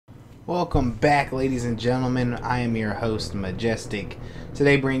Welcome back, ladies and gentlemen. I am your host, Majestic.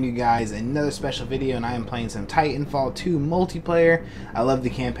 Today bringing you guys another special video, and I am playing some Titanfall 2 multiplayer. I love the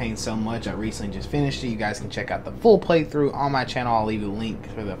campaign so much. I recently just finished it. You guys can check out the full playthrough on my channel. I'll leave a link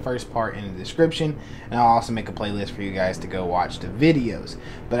for the first part in the description, and I'll also make a playlist for you guys to go watch the videos.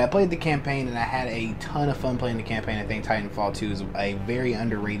 But I played the campaign, and I had a ton of fun playing the campaign. I think Titanfall 2 is a very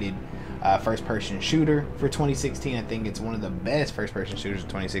underrated first-person shooter for 2016. I think it's one of the best first-person shooters of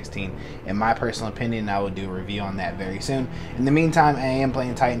 2016, in my personal opinion. I will do a review on that very soon. In the meantime, I am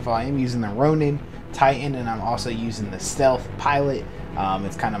playing Titanfall. I am using the Ronin Titan, and I'm also using the Stealth Pilot.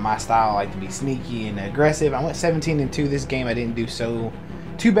 It's kind of my style. I like to be sneaky and aggressive. I went 17-2 this game. I didn't do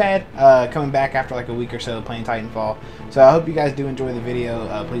too bad coming back after like a week or so of playing Titanfall. So I hope you guys do enjoy the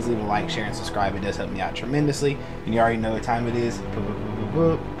video. Please leave a like, share, and subscribe. It does help me out tremendously. And you already know what time it is.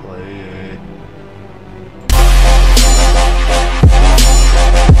 Play it.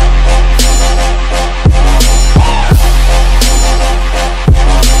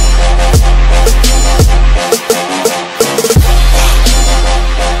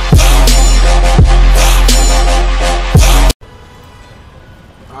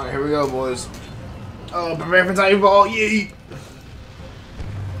 Alright, here we go, boys. Oh, prepare for Titanfall, yeet!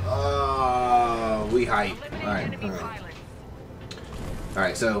 We hype.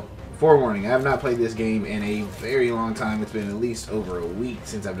 Alright, so, forewarning, I have not played this game in a very long time. It's been at least over a week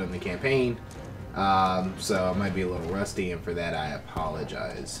since I've done the campaign. So I might be a little rusty, and for that I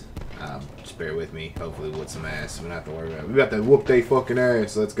apologize. Just bear with me. Hopefully with some ass. We don't have to worry about it. We got to whoop they fucking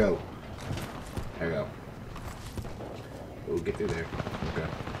ass. Let's go. There we go. We'll get through there. Okay.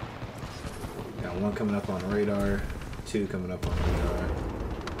 Got one coming up on the radar, two coming up on the radar.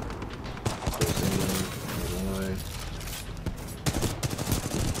 One.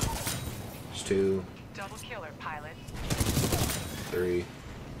 There's two. Double killer, pilot. Three.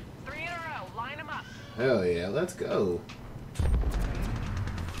 Three in a row. Line them up. Hell yeah, let's go.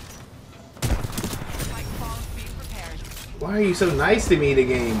 Be prepared. Why are you so nice to me, the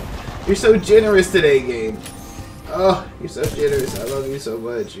game? You're so generous today, game. Oh, you're so generous. I love you so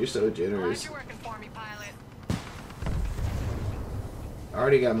much. You're so generous. Glad you're working for me, pilot. I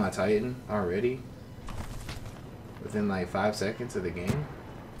already got my Titan. Already? Within like 5 seconds of the game?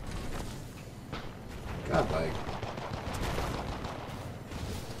 Godlike.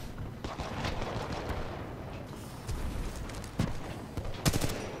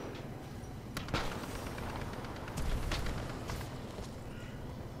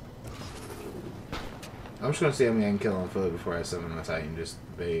 I'm just gonna see how many I can kill on foot before I summon my Titan. Just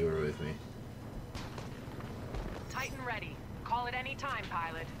bear with me. Titan ready. Call it any time,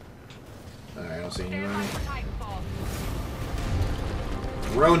 pilot. Alright, I don't see Stand by anyone. for Titanfall.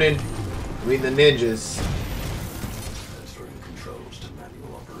 Ronin! We the ninjas. Transferring controls to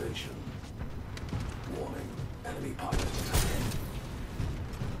manual operation. Warning, enemy pilot attacking.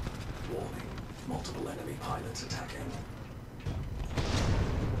 Warning, multiple enemy pilots attacking.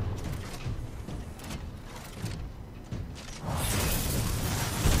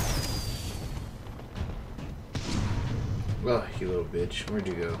 Oh, you little bitch. Where'd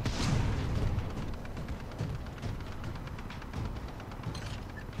you go?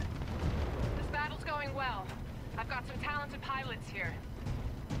 This battle's going well. I've got some talented pilots here.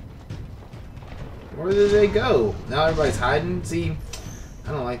 Where did they go? Now everybody's hiding? See,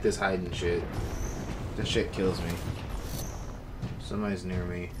 I don't like this hiding shit. This shit kills me. Somebody's near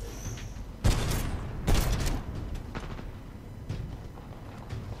me.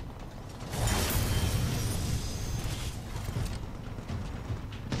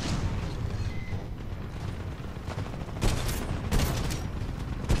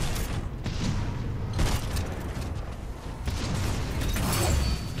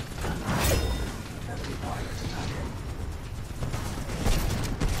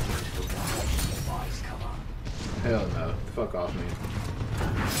 Hell no. Fuck off me.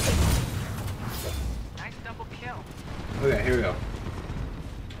 Nice double kill. Okay, here we go.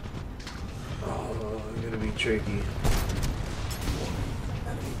 Oh, it's gonna be tricky.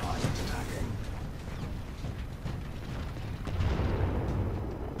 Enemy pilot attacking.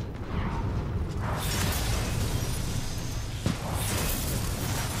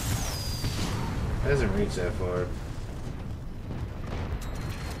 It doesn't reach that far.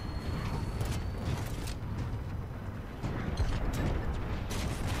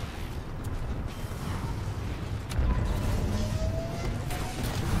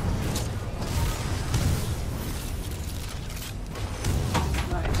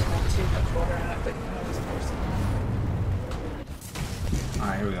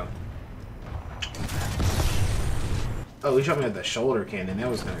 Alright, here we go. Oh he shot me with the shoulder cannon. That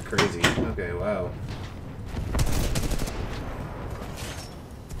was kind of crazy. Okay, wow.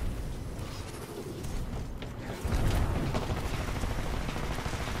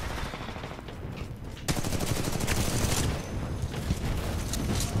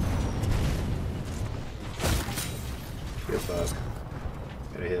 Good fuck.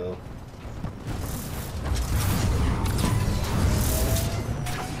 Got a hill.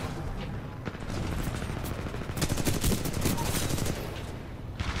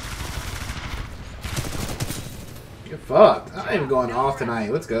 You're fucked. I am going off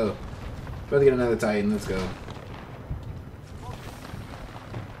tonight. Let's go. About to get another Titan. Let's go.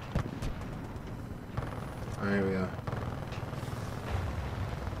 Alright, here we go.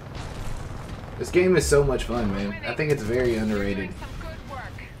 This game is so much fun, man. I think it's very underrated.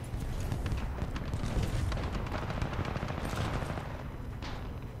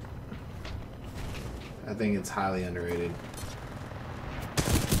 I think it's highly underrated.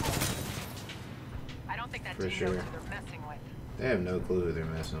 I don't think that For team sure. knows who they're messing with. They have no clue who they're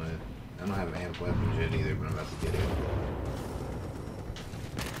messing with. I don't have amp weapons yet either, but I'm about to get it.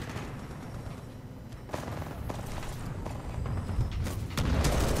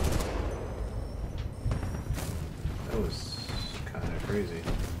 That was kind of crazy.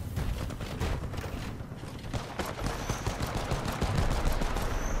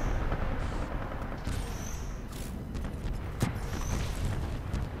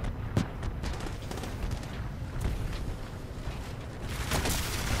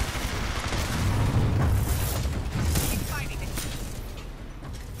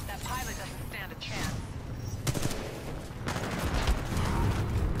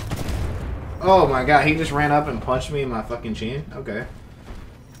 Oh my god, he just ran up and punched me in my fucking chin? Okay.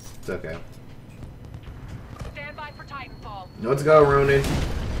 It's okay. Stand by for Titanfall. Let's go, Ronin.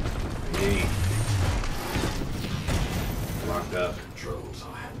 Yay. Locked up. Controls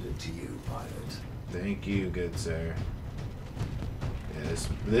are handed to you, pilot. Thank you, good sir. Yeah,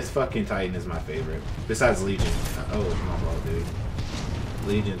 this fucking Titan is my favorite. Besides Legion. Oh, my fault, dude.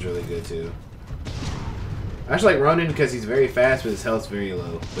 Legion's really good too. I actually like Ronin because he's very fast, but his health's very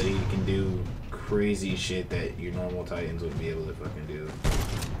low. But he can do crazy shit that your normal Titans wouldn't be able to fucking do.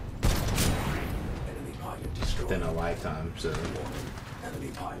 Enemy pilot destroyed. Within a lifetime, so. Enemy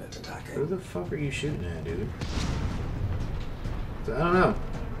pilot attacking. Who the fuck are you shooting at, dude? So, I don't know.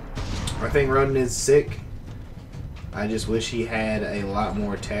 I think Ronin is sick. I just wish he had a lot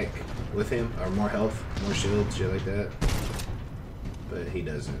more tech with him, or more health, more shield, shit like that. But he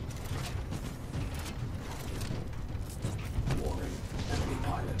doesn't. Warning. Enemy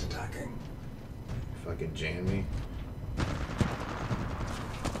pilot attacking. Fucking jam me.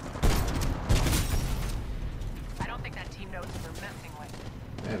 I don't think that team knows who they're messing with.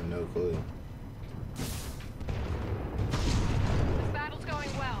 I have no clue. This battle's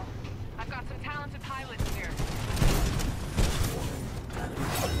going well. I've got some talented pilots here. Warning. Enemy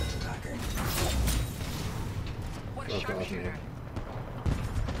pilot attacking. What a Fuck off, sharpshooter. man.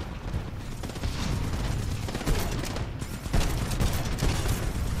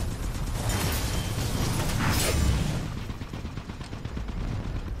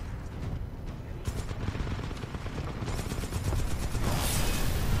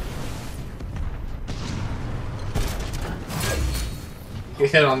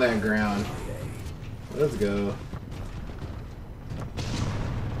 Get on that ground. Let's go.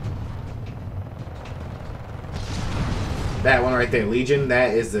 That one right there, Legion,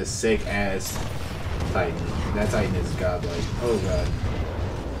 that is the sick ass Titan. That Titan is godlike. Oh god.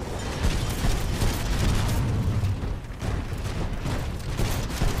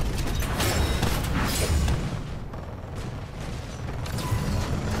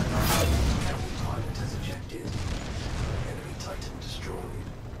 Enemy pilot has ejected. Enemy Titan destroyed.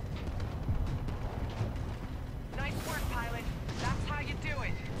 Nice work, pilot. That's how you do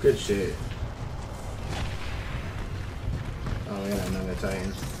it. Good shit. Oh, we got another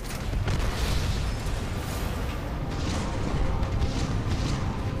Titan.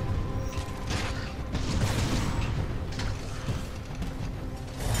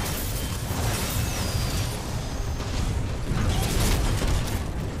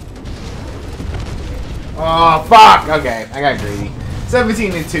 Oh, fuck! Okay, I got greedy.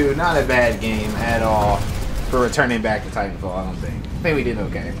 17-2, not a bad game at all for returning back to Titanfall, I don't think. I think we did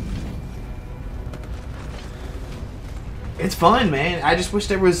okay. It's fun, man. I just wish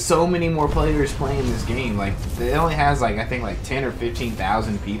there was so many more players playing this game. Like, it only has, like, I think, like, 10 or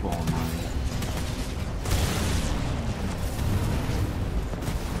 15,000 people online.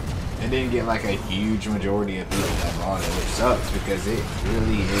 It didn't get, like, a huge majority of people that bought it, which sucks because it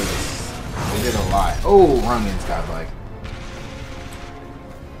really is. They did a lot. Oh, Ronin's got, like...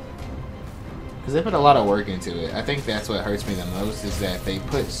 Because they put a lot of work into it. I think that's what hurts me the most, is that they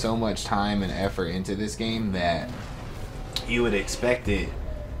put so much time and effort into this game that you would expect it.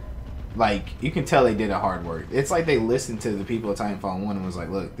 Like, you can tell they did a hard work. It's like they listened to the people at Titanfall 1 and was like,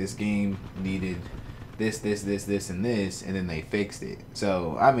 look, this game needed this, and this, and then they fixed it.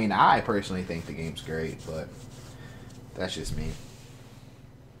 So, I mean, I personally think the game's great, but that's just me.